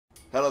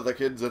Hello the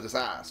kids, it is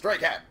I, Stray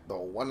Cat, the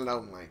one and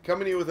only,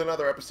 coming to you with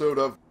another episode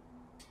of...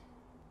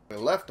 We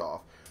left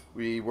off.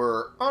 We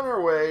were on our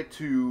way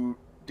to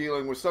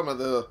dealing with some of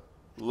the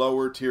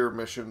lower tier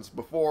missions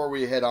before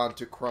we head on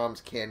to KROM'S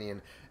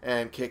Canyon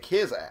and kick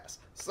his ass.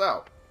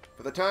 So,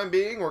 for the time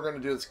being, we're going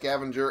to do the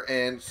Scavenger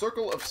and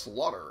Circle of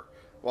Slaughter.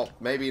 Well,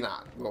 maybe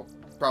not. We'll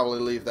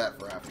probably leave that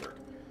for after.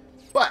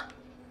 But,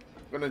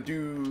 I'm going to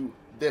do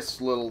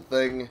this little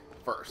thing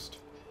first.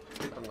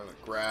 I'm going to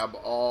grab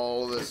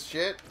all this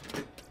shit.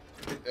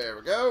 There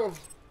we go.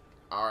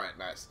 Alright,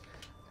 nice.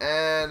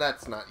 And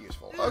that's not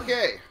useful.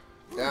 Okay,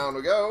 down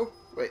we go.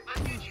 Wait,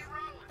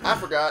 I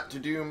forgot to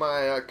do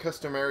my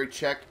customary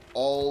check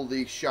all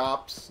the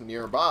shops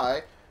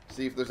nearby,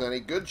 see if there's any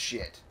good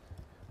shit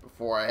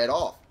before I head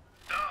off.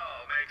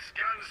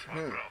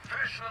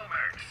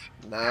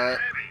 Not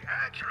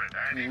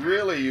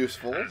really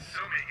useful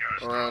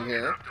around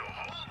here.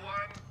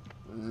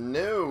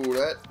 No,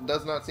 that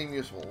does not seem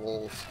useful.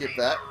 We'll skip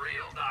that.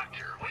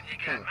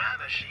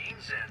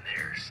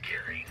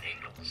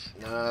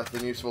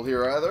 Nothing useful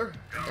here either.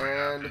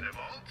 And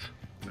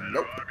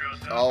nope.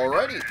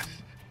 Alrighty.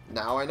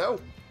 Now I know.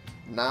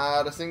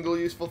 Not a single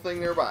useful thing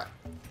nearby.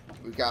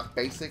 We've got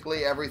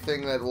basically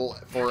everything that will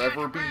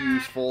forever be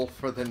useful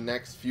for the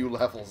next few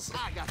levels.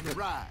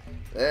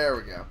 There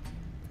we go.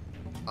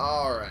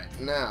 Alright,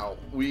 now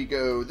we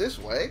go this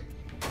way.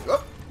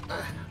 Oh,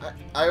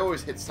 I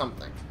always hit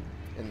something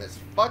in this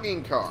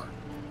fucking car.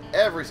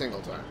 Every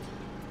single time.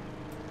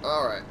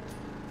 Alright.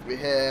 We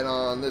head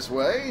on this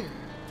way.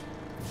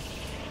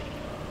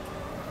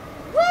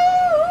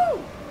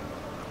 Woo!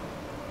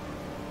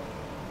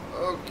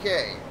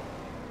 Okay.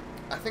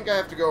 I think I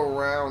have to go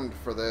around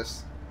for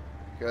this,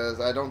 because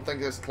I don't think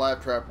this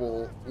claptrap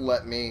will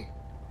let me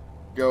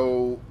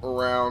go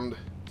around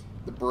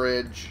the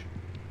bridge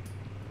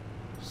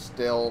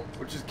still,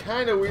 which is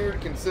kind of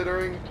weird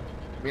considering,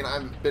 I mean,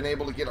 I've been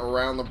able to get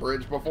around the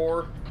bridge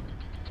before.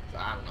 So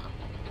I don't know.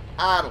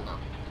 I don't know.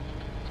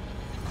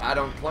 I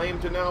don't claim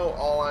to know.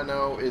 All I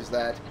know is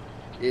that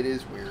it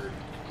is weird,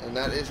 and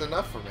that is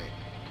enough for me.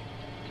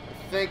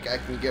 I think I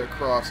can get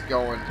across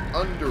going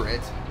under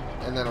it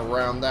and then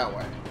around that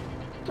way.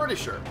 Pretty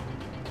sure.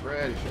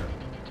 Pretty sure.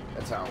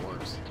 That's how it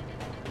works.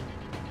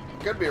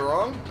 Could be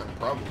wrong. I'm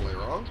probably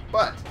wrong.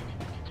 But,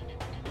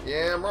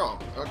 yeah, I'm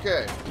wrong.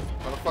 Okay.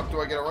 How the fuck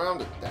do I get around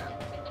it then?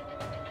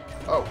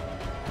 Oh.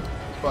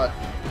 But,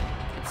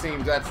 it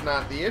seems that's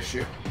not the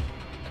issue.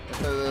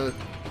 The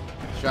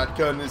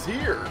shotgun is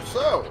here,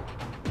 so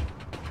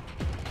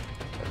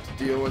let's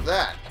deal with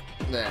that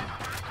then.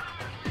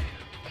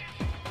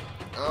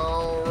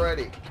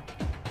 Alrighty.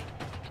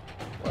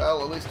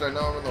 Well, at least I know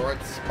I'm in the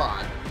right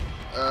spot.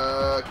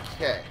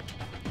 Okay.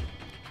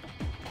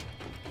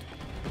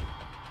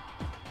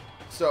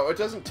 So, it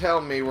doesn't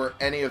tell me where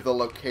any of the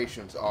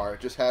locations are.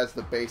 It just has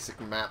the basic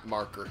map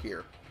marker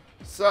here.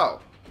 So,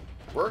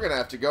 we're going to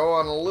have to go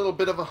on a little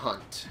bit of a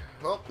hunt.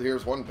 Well,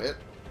 here's one bit.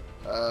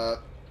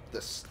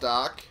 The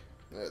stock.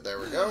 There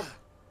we go.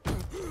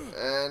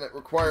 And it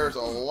requires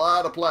a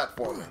lot of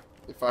platforming,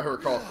 if I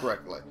recall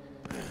correctly.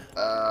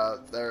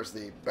 There's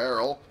the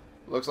barrel.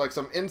 Looks like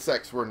some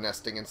insects were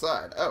nesting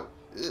inside. Oh,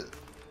 ew.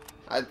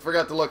 I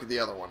forgot to look at the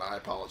other one. I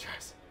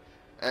apologize.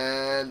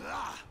 And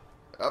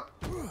up.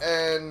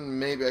 And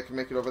maybe I can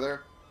make it over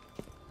there.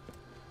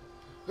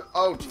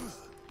 Oh, jeez.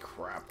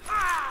 Crap.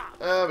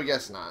 We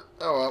guess not.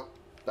 Oh, well.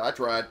 I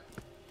tried.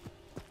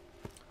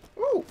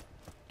 Ooh.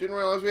 Didn't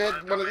realize we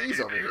had one of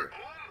these over here.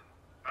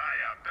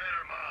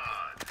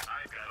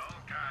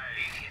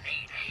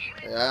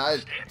 Yeah,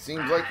 it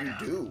seems like you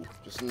do.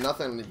 Just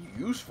nothing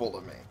useful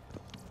to me.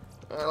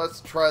 Alright,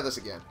 let's try this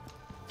again.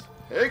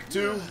 Take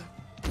two.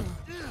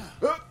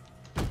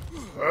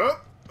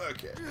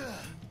 Okay.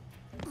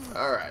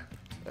 Alright.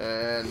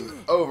 And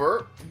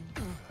over.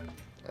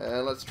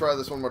 And let's try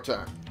this one more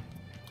time.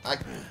 I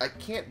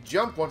can't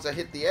jump once I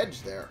hit the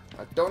edge there.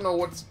 I don't know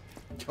what's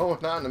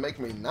going on to make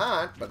me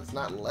not, but it's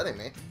not letting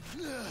me.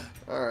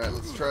 Alright,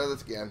 let's try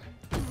this again.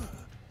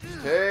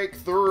 Take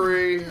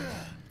three.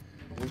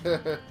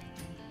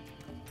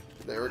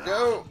 There we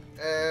go.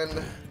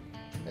 And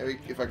maybe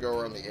if I go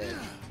around the edge.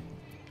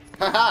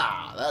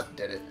 Haha! That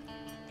did it.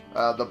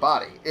 The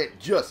body. It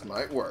just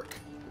might work.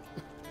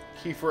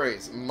 Key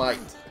phrase, might.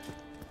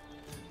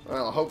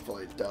 Well,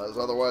 hopefully it does.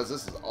 Otherwise,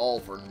 this is all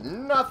for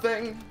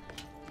nothing.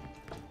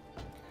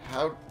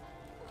 How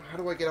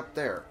do I get up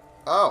there?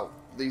 Oh,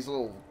 these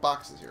little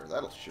boxes here.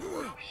 That'll should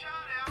work.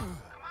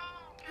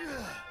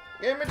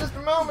 Give me just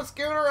a moment,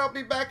 Scooter. I'll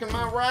be back in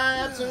my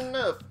ride soon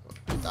enough.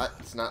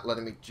 It's not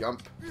letting me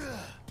jump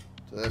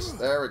to this.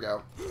 There we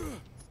go.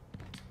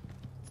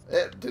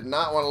 It did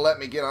not want to let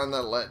me get on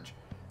that ledge.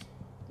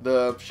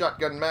 The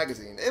shotgun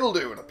magazine. It'll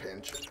do in a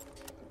pinch.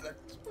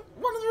 That's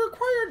one of the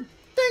required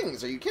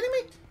things. Are you kidding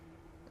me?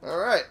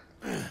 Alright.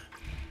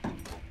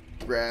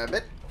 Grab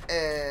it.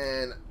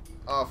 And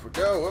off we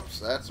go. Whoops,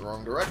 that's the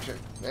wrong direction.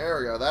 There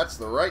we go. That's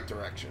the right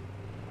direction.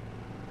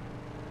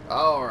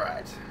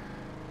 Alright.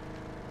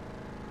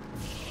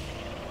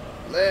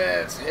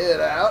 Let's head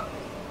out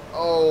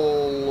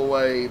all the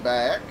way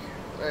back.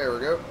 There we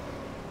go.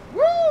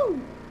 Woo!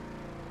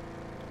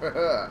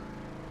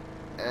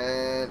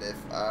 And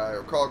if I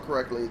recall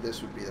correctly,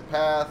 this would be the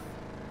path.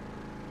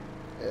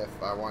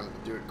 If I wanted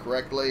to do it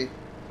correctly.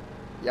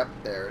 Yep,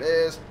 there it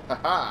is.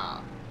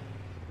 Haha!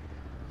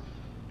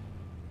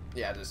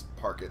 Yeah, just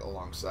park it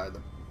alongside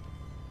the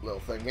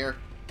little thing here.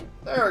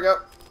 There we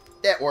go.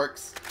 That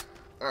works.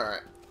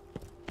 Alright.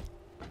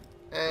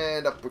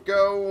 And up we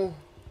go.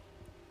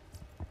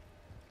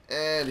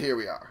 And here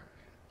we are.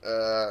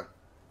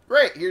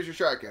 Great, here's your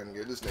shotgun.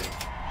 Good as new.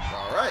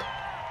 Alright.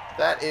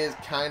 That is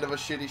kind of a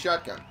shitty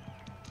shotgun.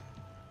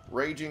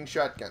 Raging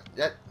shotgun.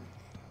 That,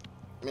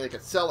 I mean, I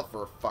could sell it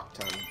for a fuck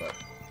ton, but...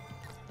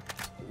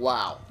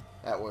 Wow.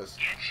 That was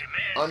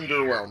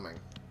underwhelming.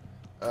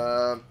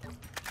 Let's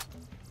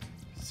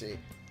see.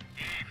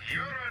 If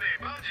you're on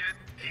a budget,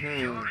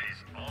 TVR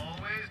is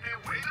always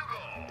the way to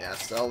go. Yeah,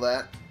 sell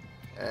that.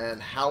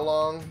 And how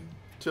long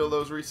till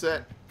those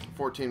reset?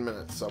 14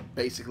 minutes, so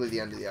basically the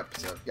end of the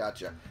episode.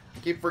 Gotcha. I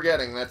keep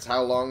forgetting that's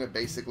how long it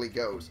basically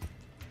goes.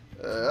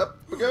 Up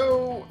we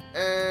go,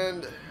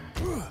 and...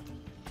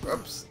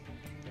 Oops.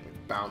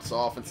 Bounce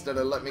off instead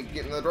of letting me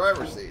get in the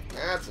driver's seat.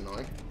 That's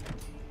annoying.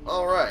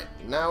 Alright,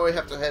 now we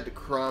have to head to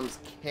KROM'S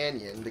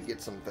Canyon to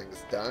get some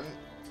things done.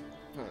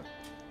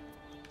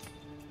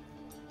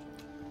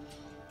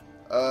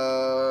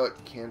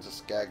 Kansas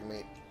Skag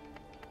Meat.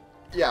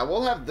 Yeah,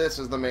 we'll have this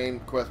as the main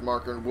quest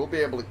marker, and we'll be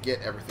able to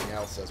get everything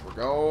else as we're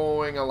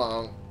going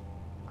along.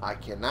 I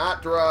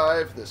cannot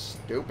drive this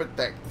stupid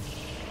thing.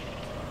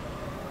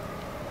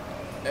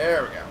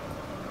 There we go.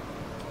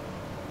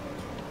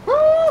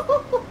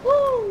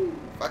 Woo-hoo-hoo-hoo!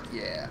 Fuck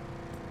yeah.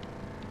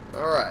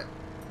 Alright.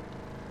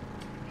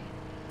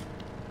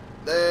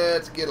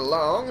 Let's get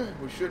along.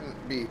 We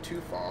shouldn't be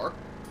too far.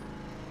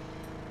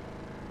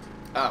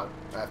 Oh,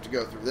 I have to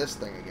go through this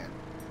thing again.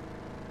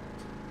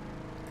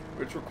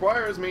 Which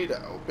requires me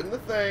to open the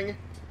thing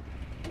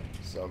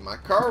so my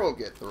car will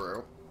get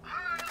through.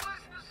 Alright,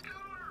 listen to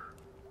Scooter.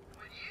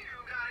 But you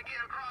gotta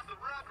get across the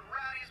rough and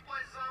rowdiest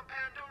places on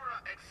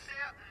Pandora,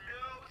 except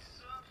no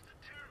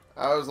substitute.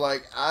 I was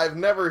like, I've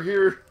never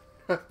heard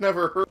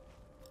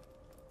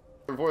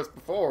her voice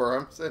before.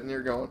 I'm sitting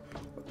here going,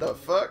 what the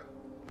fuck?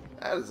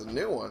 That is a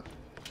new one.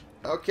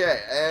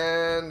 Okay,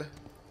 and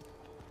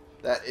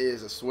that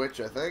is a switch,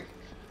 I think.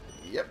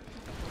 Yep.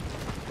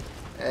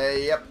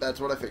 Hey, yep, that's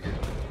what I figured.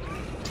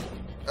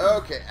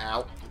 Okay,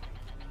 ow.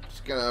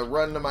 Just gonna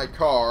run to my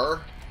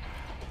car.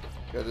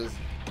 Because it's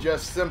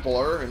just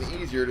simpler and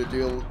easier to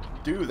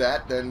do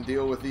that than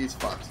deal with these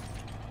fucks.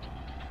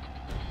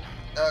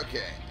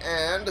 Okay,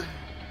 and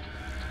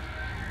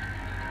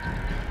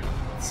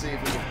let's see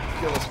if we can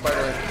kill a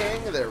Spider-Man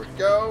King. There we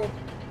go.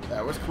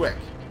 That was quick.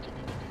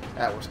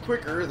 That was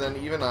quicker than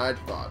even I'd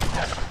thought.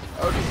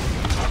 Okay.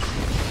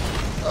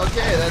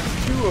 Okay,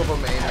 that's two of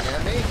them aiming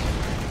at me.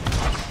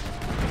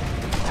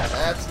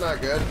 That's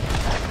not good.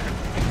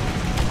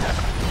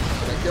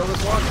 Can I kill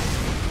this one?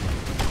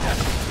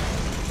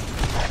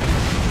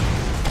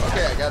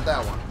 Okay, I got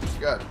that one.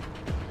 Good.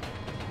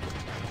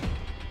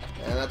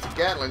 And that's a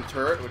Gatling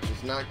turret, which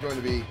is not going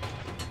to be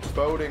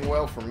boding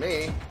well for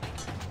me.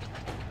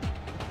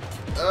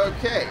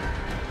 Okay.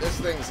 This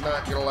thing's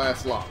not going to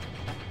last long.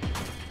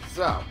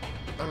 So,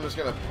 I'm just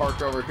going to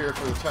park over here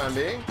for the time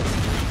being.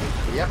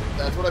 Yep,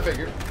 that's what I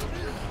figured.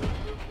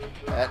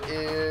 That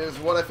is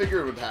what I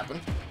figured would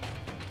happen.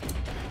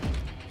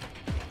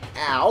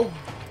 Ow.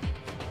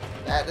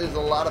 That is a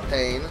lot of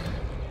pain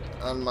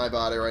on my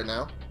body right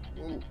now.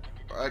 Ooh,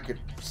 I could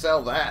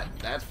sell that.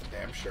 That's for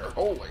damn sure.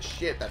 Holy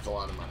shit, that's a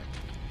lot of money.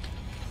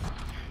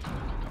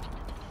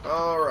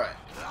 Alright.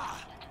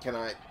 Can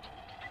I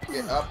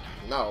get up?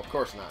 No, of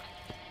course not.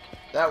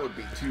 That would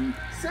be too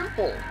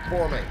simple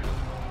for me.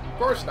 Of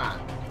course not.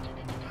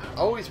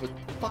 Always with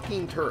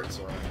fucking turrets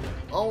around here.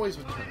 Always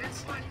with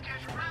turrets.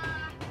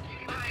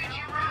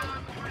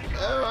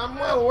 Oh, I'm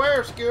well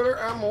aware, Scooter.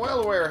 I'm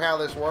well aware how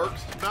this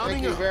works.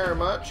 Thank you very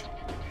much.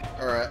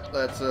 Alright,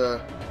 let's,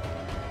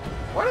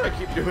 why do I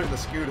keep doing the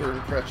Scooter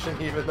impression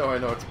even though I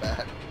know it's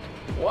bad?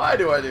 Why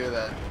do I do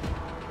that?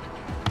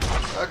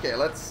 Okay,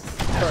 let's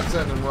start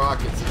sending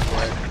rockets this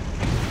way.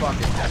 Fuck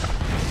it.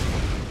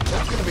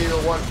 That's gonna be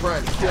the one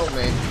trying to kill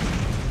me.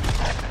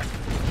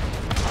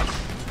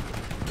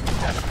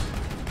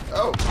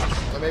 Oh,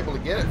 I'm able to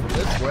get it from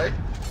this way.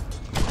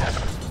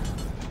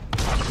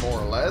 More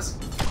or less.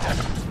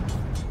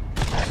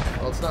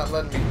 Well, it's not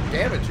letting me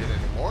damage it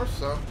anymore,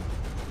 so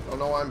I don't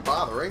know why I'm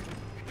bothering.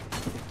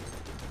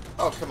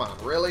 Oh, come on,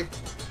 really?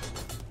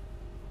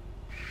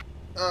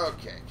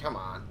 Okay, come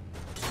on.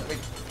 Let me...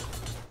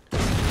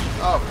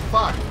 Oh,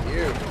 fuck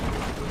you.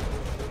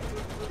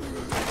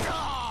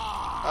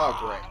 Oh,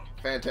 great.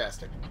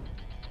 Fantastic.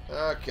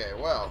 Okay,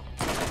 well...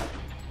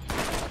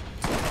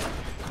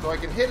 So I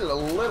can hit it a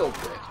little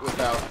bit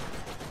without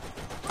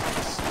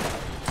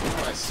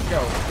my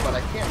scope, but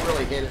I can't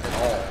really hit it at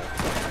all.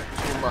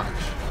 Too much.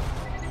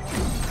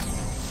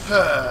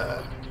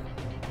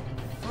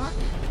 Fuck.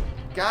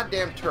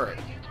 Goddamn turret.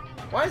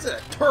 Why is it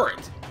a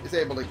turret is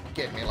able to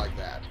get me like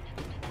that?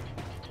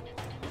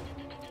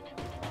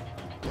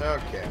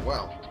 Okay,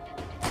 well.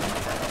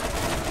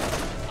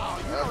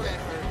 Okay.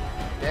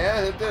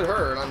 Yeah, it did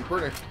hurt. I'm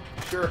pretty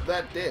sure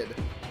that did.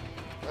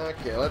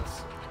 Okay,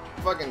 let's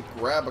fucking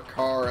grab a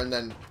car and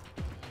then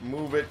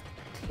move it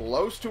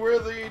close to where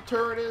the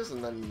turret is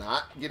and then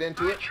not get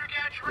into it.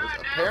 Because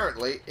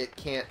apparently it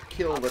can't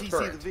kill the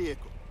turret. The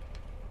vehicle.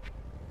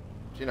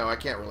 You know, I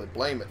can't really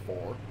blame it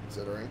for,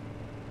 considering.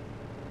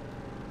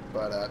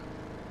 But,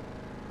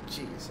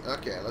 jeez.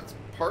 Okay, let's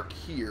park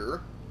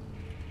here.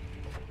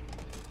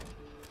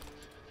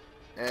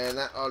 And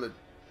that ought to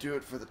do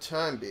it for the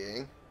time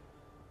being.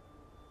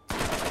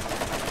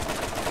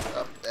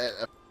 Oh,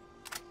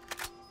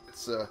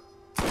 it's, let's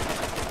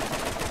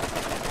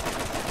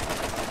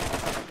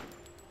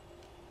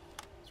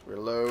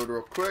reload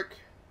real quick.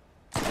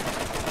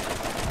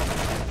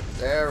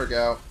 There we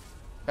go.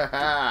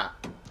 Haha.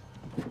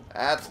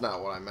 That's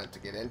not what I meant to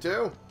get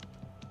into.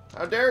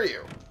 How dare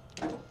you?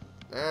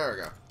 There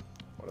we go.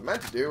 What I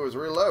meant to do was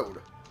reload.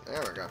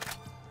 There we go.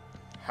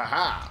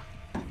 Haha.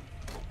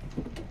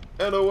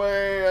 And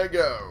away I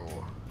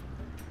go.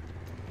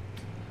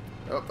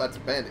 Oh, that's a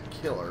bandit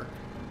killer.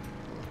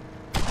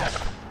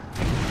 Okay.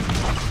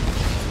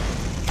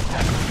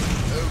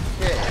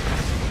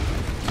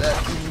 That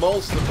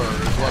emulsifer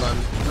is what I'm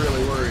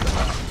really worried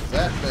about.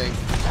 That thing,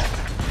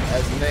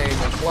 as the name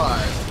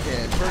implies,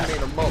 can turn me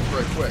into mult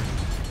right quick.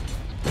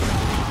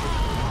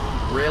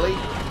 Really?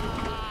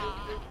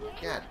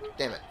 God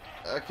damn it.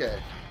 Okay.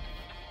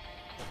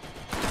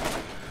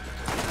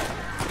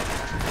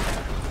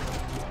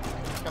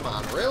 Come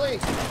on, really?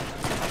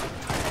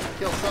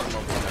 Kill something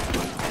over there.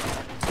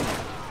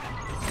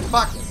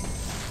 Fuck it.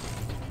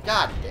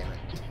 God damn it.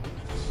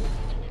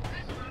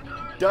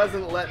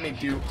 Doesn't let me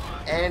do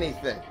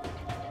anything.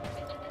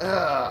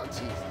 Oh,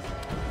 Jesus.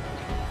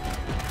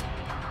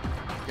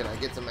 Can I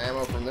get some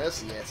ammo from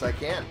this? Yes, I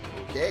can.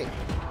 Okay.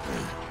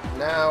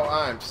 Now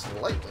I'm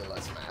slightly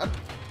less mad.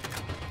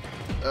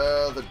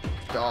 The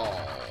doll.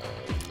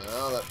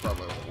 No, that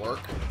probably won't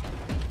work.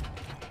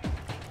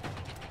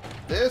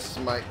 This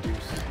might do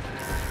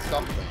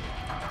something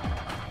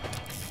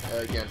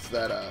against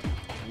that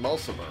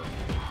emulsifer.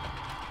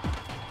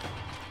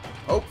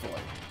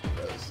 Hopefully,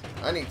 because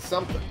I need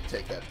something to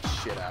take that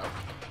shit out.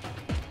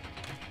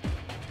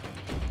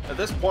 At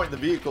this point, the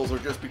vehicles are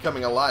just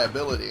becoming a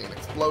liability and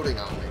exploding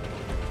on me.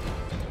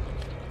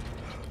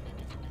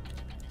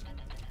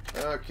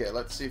 Okay,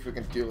 let's see if we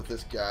can deal with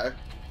this guy.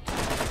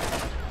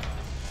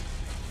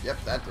 Yep,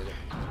 that did it.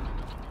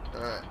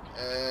 Alright,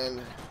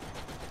 and...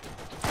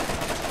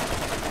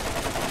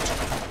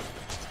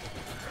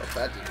 oh,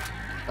 that didn't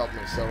help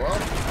me so well.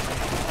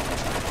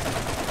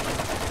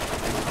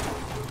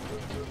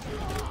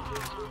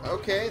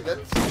 Okay,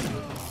 that's...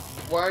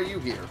 why are you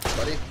here,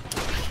 buddy?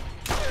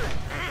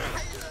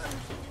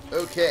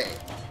 Okay.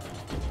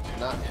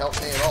 Not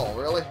help me at all,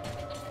 really?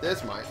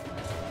 This might.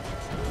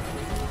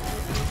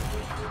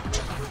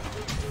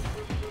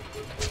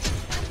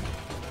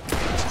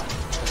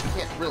 I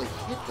can't really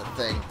hit the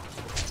thing.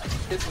 It's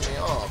pissing me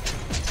off.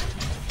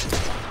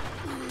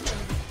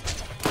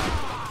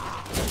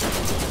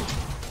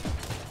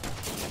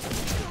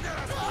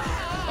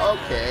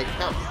 Okay,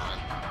 come on.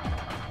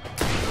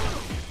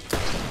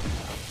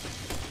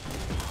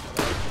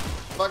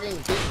 Fucking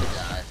hit the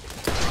guy.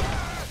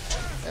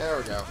 There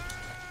we go.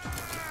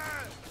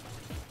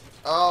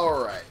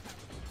 Alright.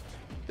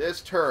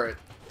 This turret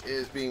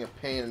is being a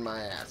pain in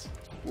my ass.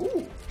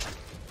 Ooh.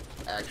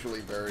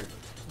 Actually very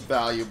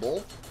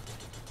valuable.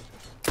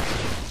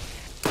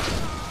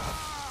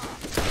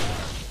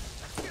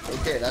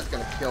 Okay, that's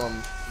gonna kill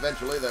him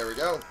eventually. There we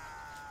go.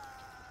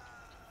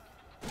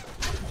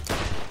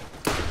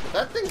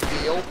 That thing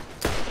heal?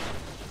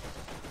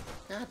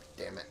 God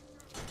damn it.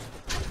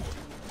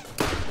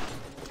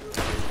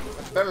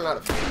 That's better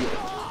not have healed.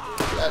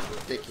 That's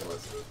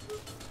ridiculous.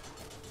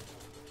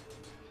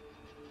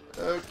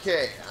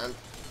 Okay, I'm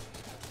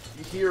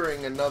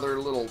hearing another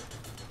little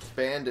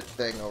bandit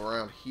thing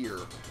around here.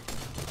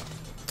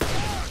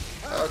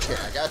 Okay,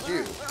 I got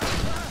you.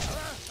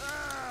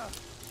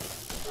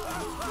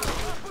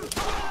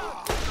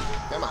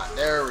 Come on,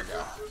 there we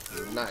go.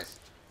 Nice.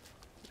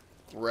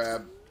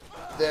 Grab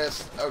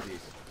this. Oh, jeez.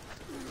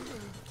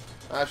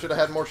 I should have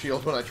had more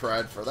shield when I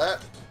tried for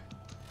that.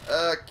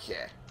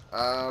 Okay.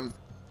 I'm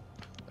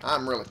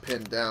really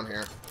pinned down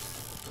here.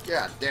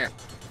 God damn.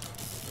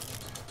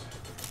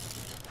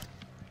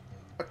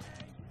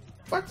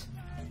 What?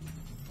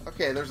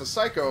 Okay, there's a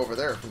psycho over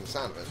there from the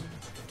sound of it.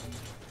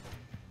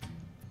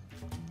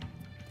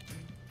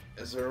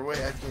 Is there a way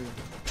I can...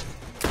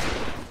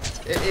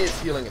 it is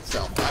healing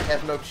itself. I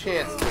have no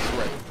chance at this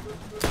rate.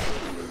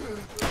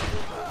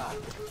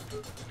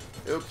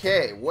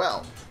 Okay,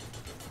 well.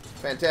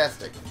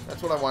 Fantastic.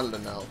 That's what I wanted to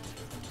know.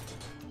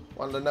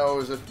 Wanted to know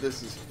is if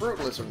this is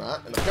fruitless or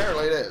not, and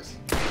apparently it is.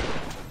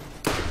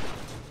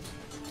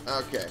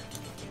 Okay.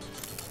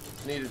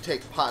 Need to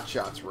take pot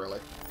shots, really.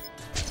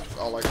 That's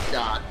all I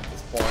got at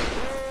this point.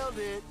 Nailed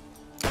it.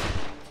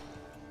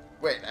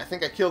 Wait, I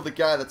think I killed the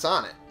guy that's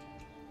on it.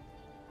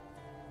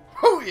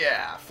 Oh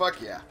yeah! Fuck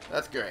yeah.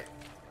 That's great.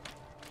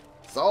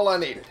 That's all I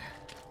needed.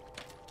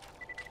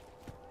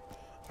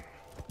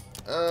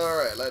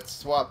 Alright, let's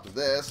swap to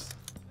this.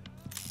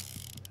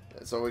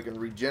 So we can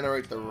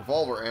regenerate the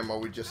revolver ammo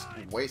we just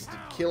wasted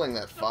killing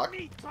that fuck.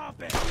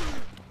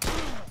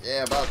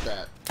 Yeah, about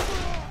that.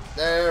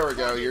 There we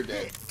go, you're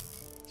dead.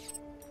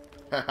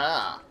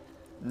 Haha.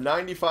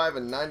 $95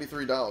 and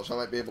 $93. I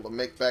might be able to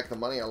make back the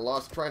money I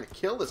lost trying to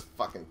kill this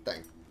fucking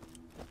thing.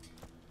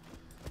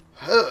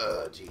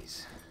 Oh,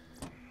 jeez.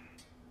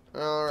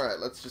 Alright,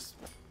 let's just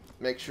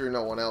make sure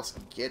no one else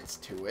gets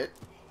to it.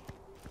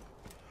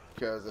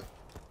 Because if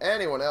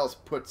anyone else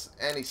puts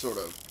any sort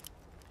of,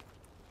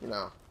 you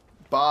know,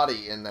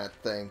 body in that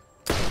thing,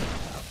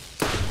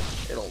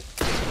 it'll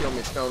kill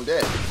me stone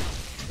dead.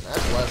 And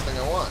that's the last thing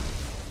I want.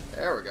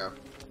 There we go.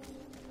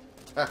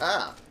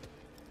 Haha.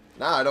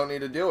 Now I don't need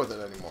to deal with it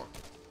anymore.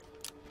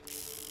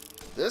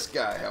 This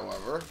guy,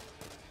 however...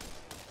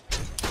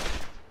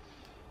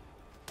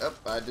 Oh,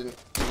 I didn't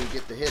even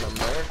get to hit him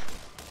there.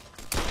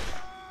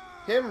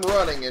 Him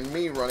running and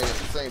me running at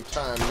the same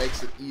time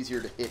makes it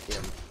easier to hit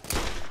him.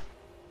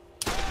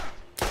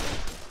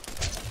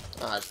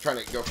 Ah, I was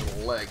trying to go for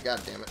the leg.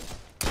 God damn it.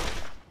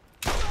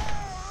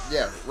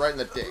 Yeah, right in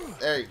the dick.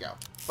 There you go.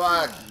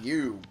 Fuck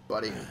you,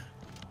 buddy.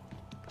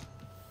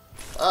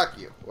 Fuck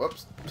you.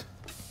 Whoops.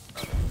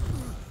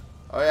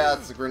 Oh yeah,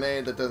 it's a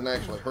grenade that doesn't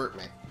actually hurt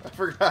me. I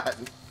forgot.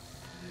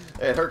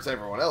 It hurts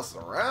everyone else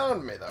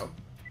around me, though.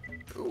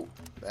 Ooh,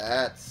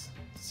 that's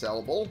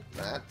sellable.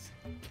 That's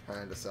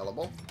kind of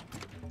sellable.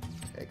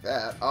 Take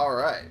that.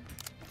 Alright.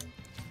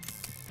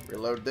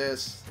 Reload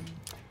this.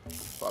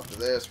 Swap to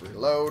this.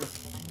 Reload.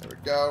 There we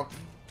go.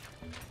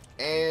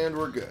 And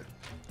we're good.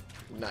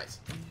 Nice.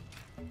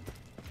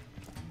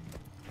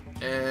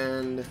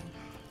 And...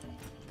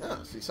 oh,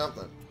 see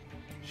something.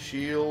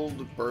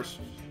 Shield burst.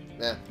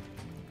 Nah.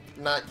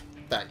 Not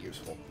that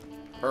useful.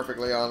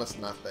 Perfectly honest,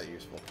 not that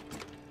useful.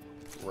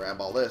 Grab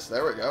all this.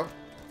 There we go.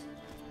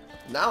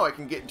 Now I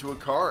can get into a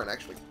car and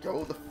actually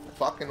go the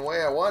fucking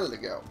way I wanted to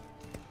go.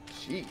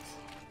 Jeez.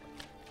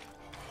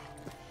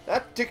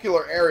 That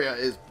particular area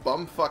is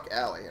Bumfuck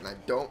Alley, and I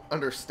don't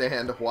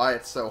understand why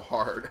it's so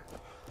hard.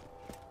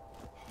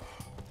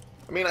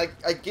 I mean,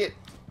 I get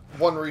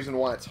one reason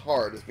why it's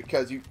hard is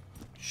because you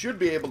should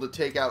be able to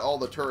take out all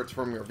the turrets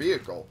from your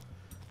vehicle,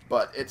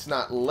 but it's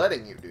not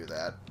letting you do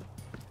that.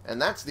 And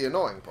that's the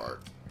annoying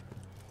part.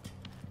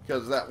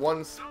 Because that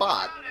one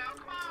spot,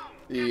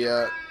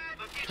 the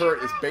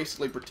turret is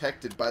basically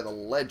protected by the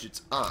ledge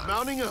it's on.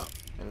 Mounting up.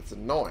 And it's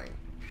annoying.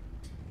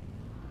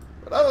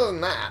 But other than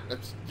that,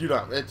 it's, you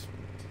know, it's,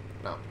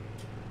 no.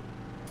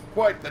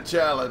 Quite the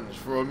challenge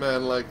for a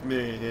man like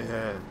me.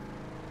 Yeah.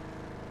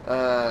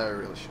 I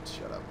really should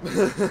shut up.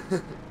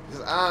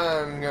 Because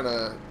I'm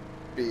gonna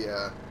be,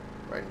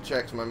 writing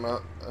checks my,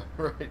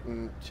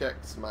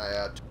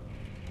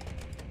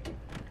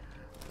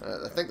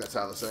 I think that's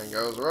how the saying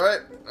goes, right?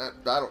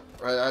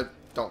 I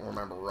don't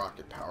remember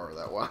rocket power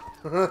that well.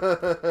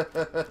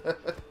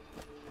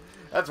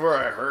 That's where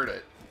I heard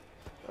it.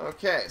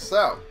 Okay,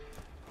 so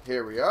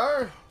here we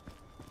are.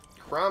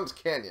 KROM'S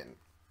Canyon.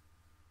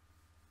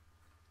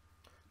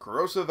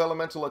 Corrosive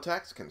elemental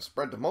attacks can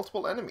spread to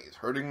multiple enemies,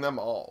 hurting them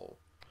all.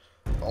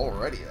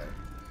 Alrighty then.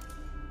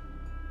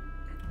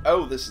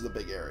 Oh, this is a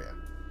big area.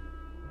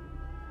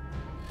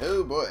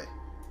 Oh boy.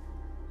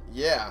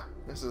 Yeah,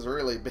 this is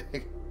really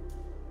big.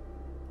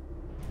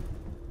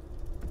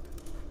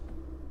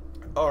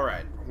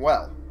 Alright,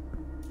 well.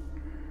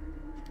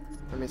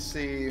 Let me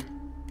see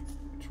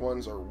which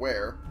ones are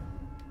where.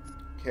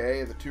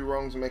 Okay, the two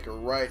wrongs make a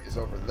right is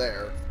over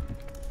there.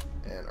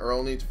 And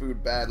Earl Needs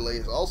Food Badly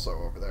is also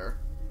over there.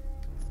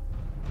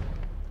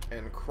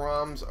 And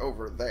KROM'S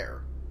over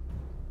there.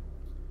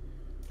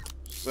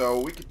 So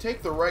we could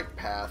take the right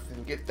path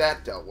and get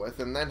that dealt with,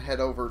 and then head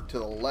over to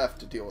the left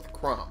to deal with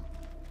KROM.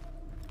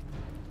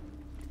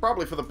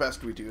 Probably for the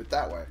best we do it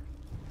that way,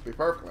 to be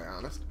perfectly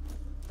honest.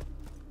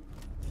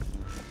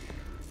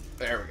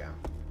 There we go.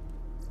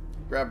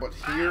 Grab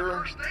what's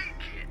here.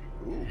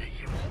 Ooh.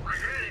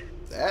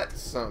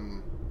 That's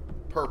some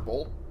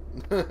purple.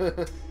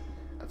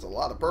 That's a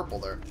lot of purple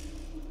there.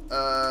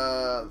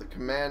 The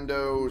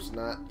commandos,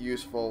 not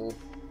useful.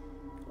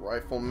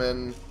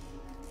 Riflemen,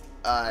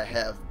 I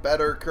have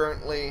better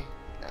currently.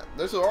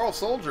 These are all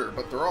soldier,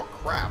 but they're all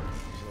crap,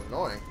 which is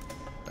annoying.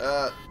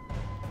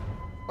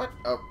 What?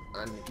 Oh,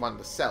 I wanted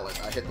to sell it.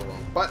 I hit the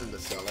wrong button to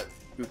sell it.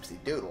 Oopsie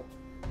doodle.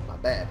 My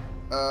bad.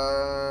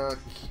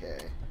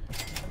 Okay.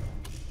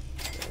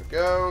 There we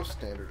go.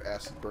 Standard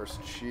acid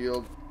burst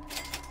shield.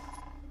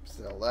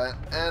 Sell that.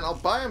 And I'll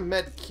buy a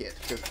med kit.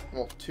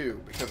 Well,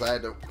 two, because I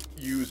had to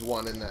use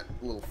one in that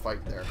little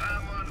fight there.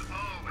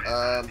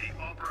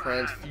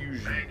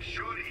 Transfusion.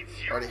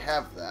 Already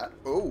have that.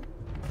 Oh.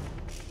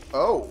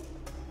 Oh.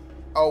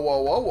 Oh,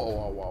 whoa, whoa, whoa,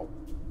 whoa, whoa.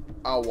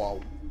 Oh,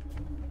 whoa.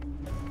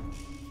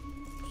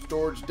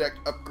 Storage deck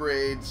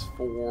upgrades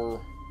for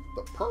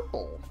the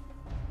purple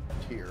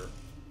tier.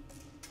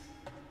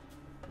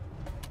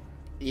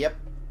 Yep,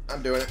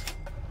 I'm doing it.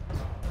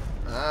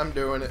 I'm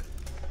doing it.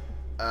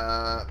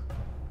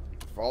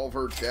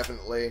 Revolver,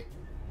 definitely.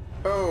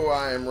 Oh,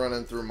 I am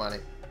running through money.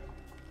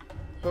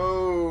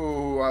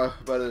 Oh,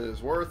 but it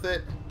is worth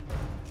it.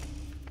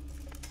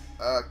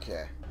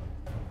 Okay.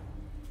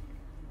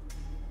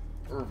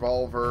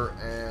 Revolver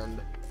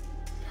and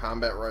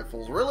combat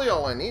rifles. Really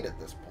all I need at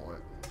this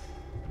point.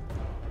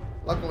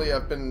 Luckily,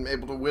 I've been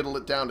able to whittle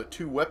it down to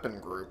 2 weapon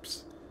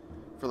groups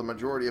for the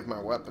majority of my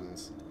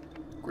weapons.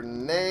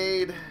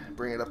 Grenade,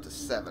 bring it up to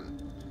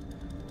 7.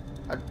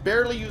 I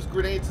barely use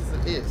grenades as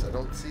it is. I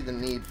don't see the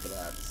need for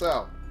that.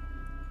 So,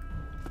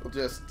 we'll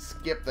just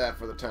skip that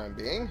for the time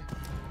being.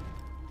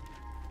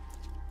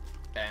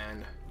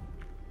 And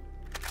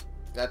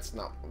that's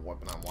not the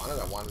weapon I wanted.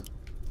 I wanted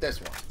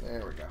this one.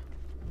 There we go.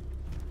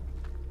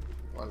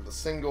 Wanted the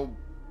single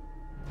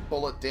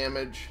bullet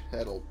damage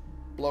that'll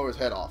blow his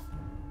head off.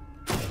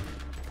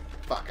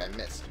 Fuck, I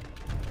missed.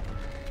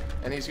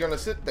 And he's gonna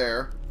sit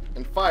there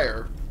and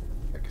fire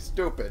like a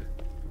stupid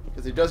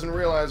because he doesn't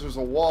realize there's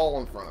a wall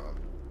in front of him.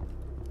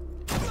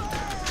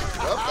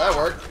 Well, that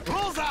worked.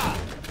 Oh,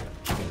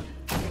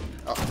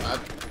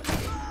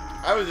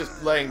 I was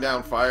just laying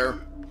down fire.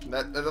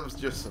 That was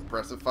just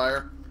suppressive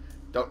fire.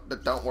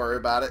 Don't worry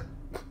about it.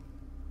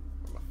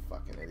 I'm a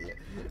fucking idiot.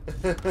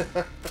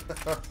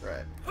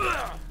 Right.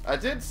 I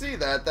did see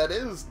that. That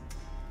is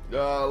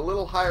a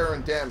little higher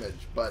in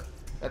damage, but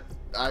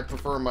I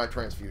prefer my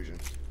transfusion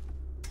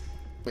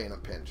being a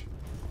pinch.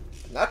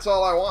 And that's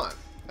all I want.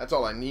 That's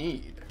all I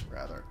need,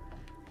 rather.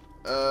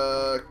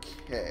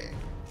 Okay.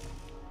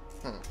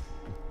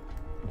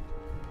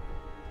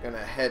 Gonna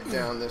head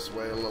down this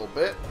way a little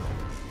bit.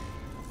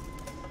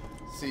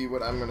 See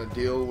what I'm gonna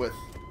deal with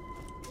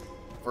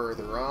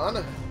further on.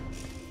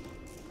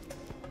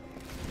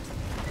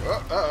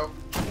 Uh-oh.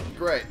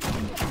 Great.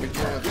 We're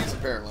dealing with these,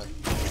 apparently.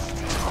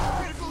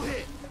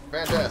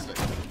 Fantastic.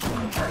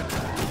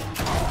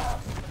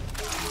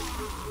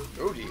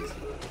 Oh, jeez.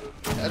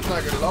 That's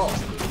not good at all.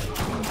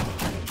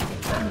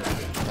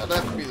 That'd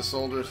have to be the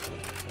soldiers.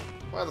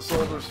 Why the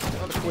soldiers?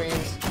 Why the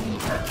queens?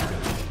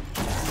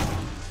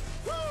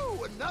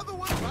 Woo! Another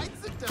one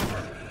bites the dust.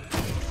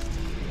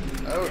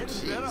 Oh,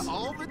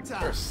 jeez.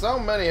 There's so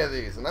many of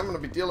these, and I'm going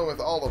to be dealing with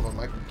all of them.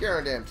 I can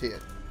guarantee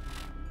it.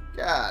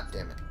 God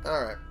damn it.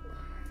 Alright.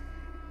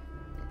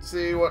 Let's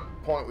see what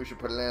point we should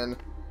put it in.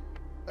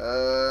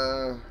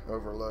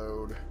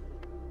 Overload.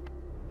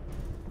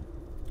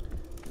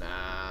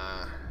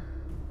 Nah.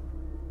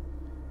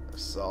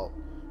 Assault.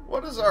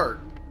 What is our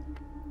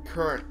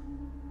current...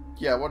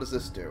 Yeah, what does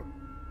this do?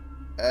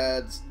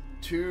 Adds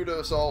 2 to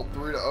assault,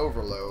 3 to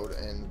overload,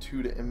 and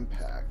 2 to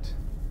impact.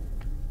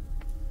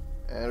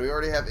 And we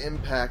already have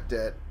impact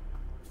at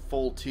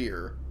full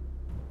tier.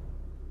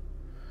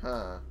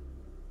 Huh.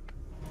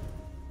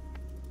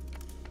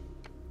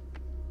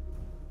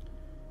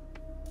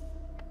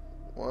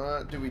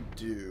 What do we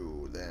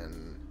do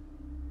then?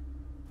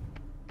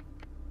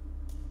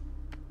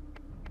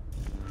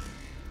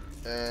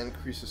 And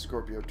increase the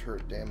Scorpio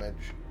turret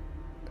damage.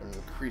 And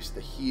increase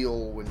the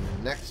heal when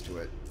you're next to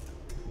it.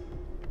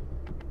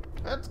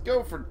 Let's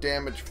go for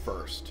damage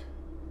first.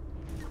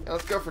 Yeah,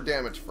 let's go for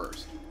damage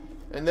first.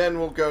 And then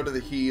we'll go to the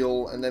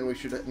heal, and then we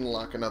should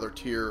unlock another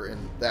tier in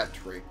that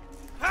tree.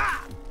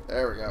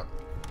 There we go.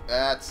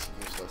 That's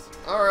useless.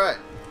 Alright.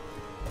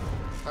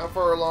 How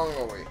far along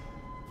are we?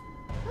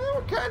 Well,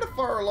 we're kind of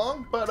far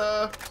along,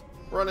 but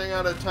running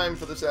out of time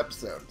for this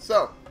episode.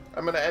 So,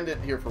 I'm going to end it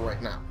here for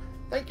right now.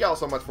 Thank y'all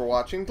so much for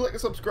watching. Click the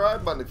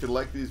subscribe button if you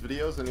like these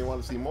videos and you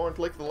want to see more, and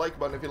click the like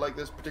button if you like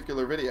this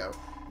particular video.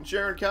 And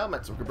share in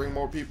comments so we can bring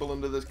more people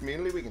into this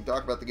community. We can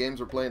talk about the games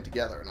we're playing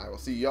together, and I will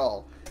see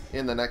y'all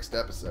in the next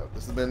episode.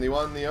 This has been the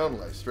one and the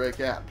only Stray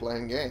Cat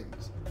playing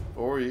games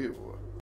for you.